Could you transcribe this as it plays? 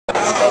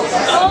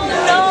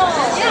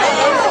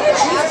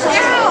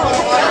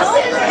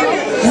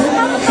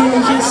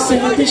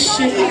said this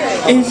shit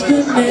is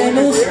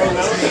bananas.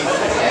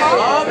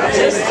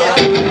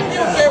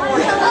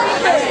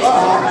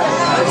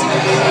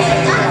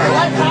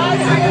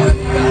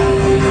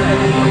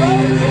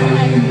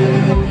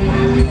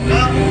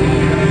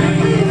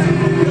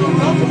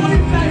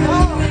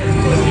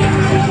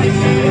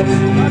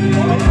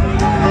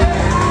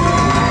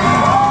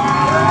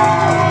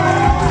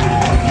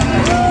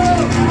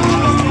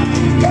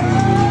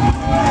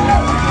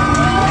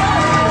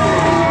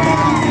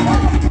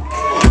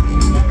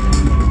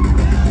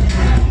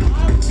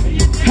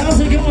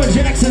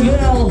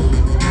 Jacksonville.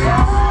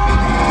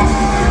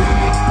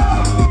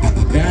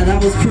 Yeah,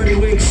 that was pretty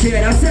weak shit.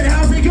 I said,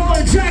 how's it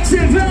going,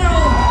 Jacksonville?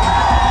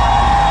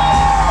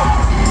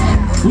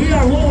 We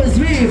are Woe Is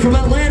Me from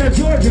Atlanta,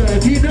 Georgia.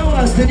 If you know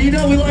us, then you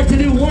know we like to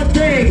do one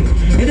thing,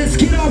 and it's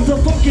get off the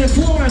fucking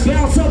floor and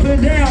bounce up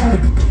and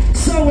down.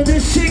 So when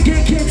this shit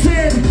kicks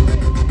in,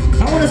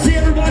 I want to see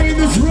everybody in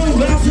this room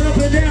bouncing up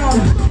and down.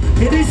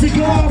 It needs to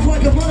go off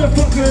like a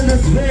motherfucker in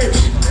this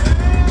bitch.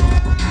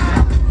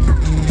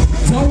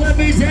 Don't let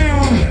me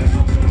down.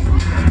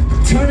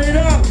 Turn it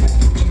up.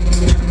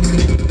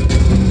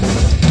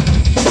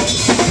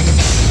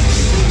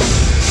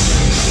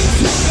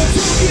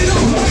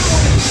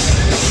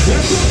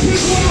 There's some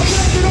people out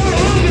there that are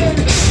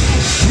living.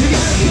 You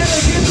gotta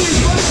get these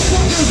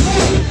motherfuckers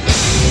up.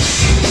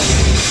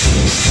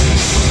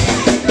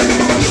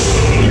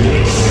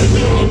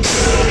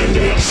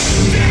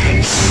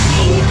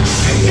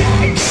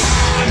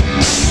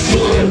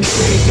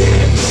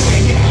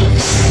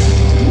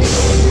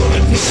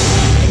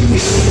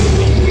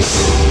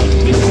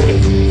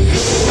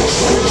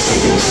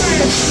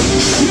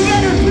 You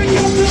better bring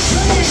up the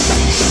pace.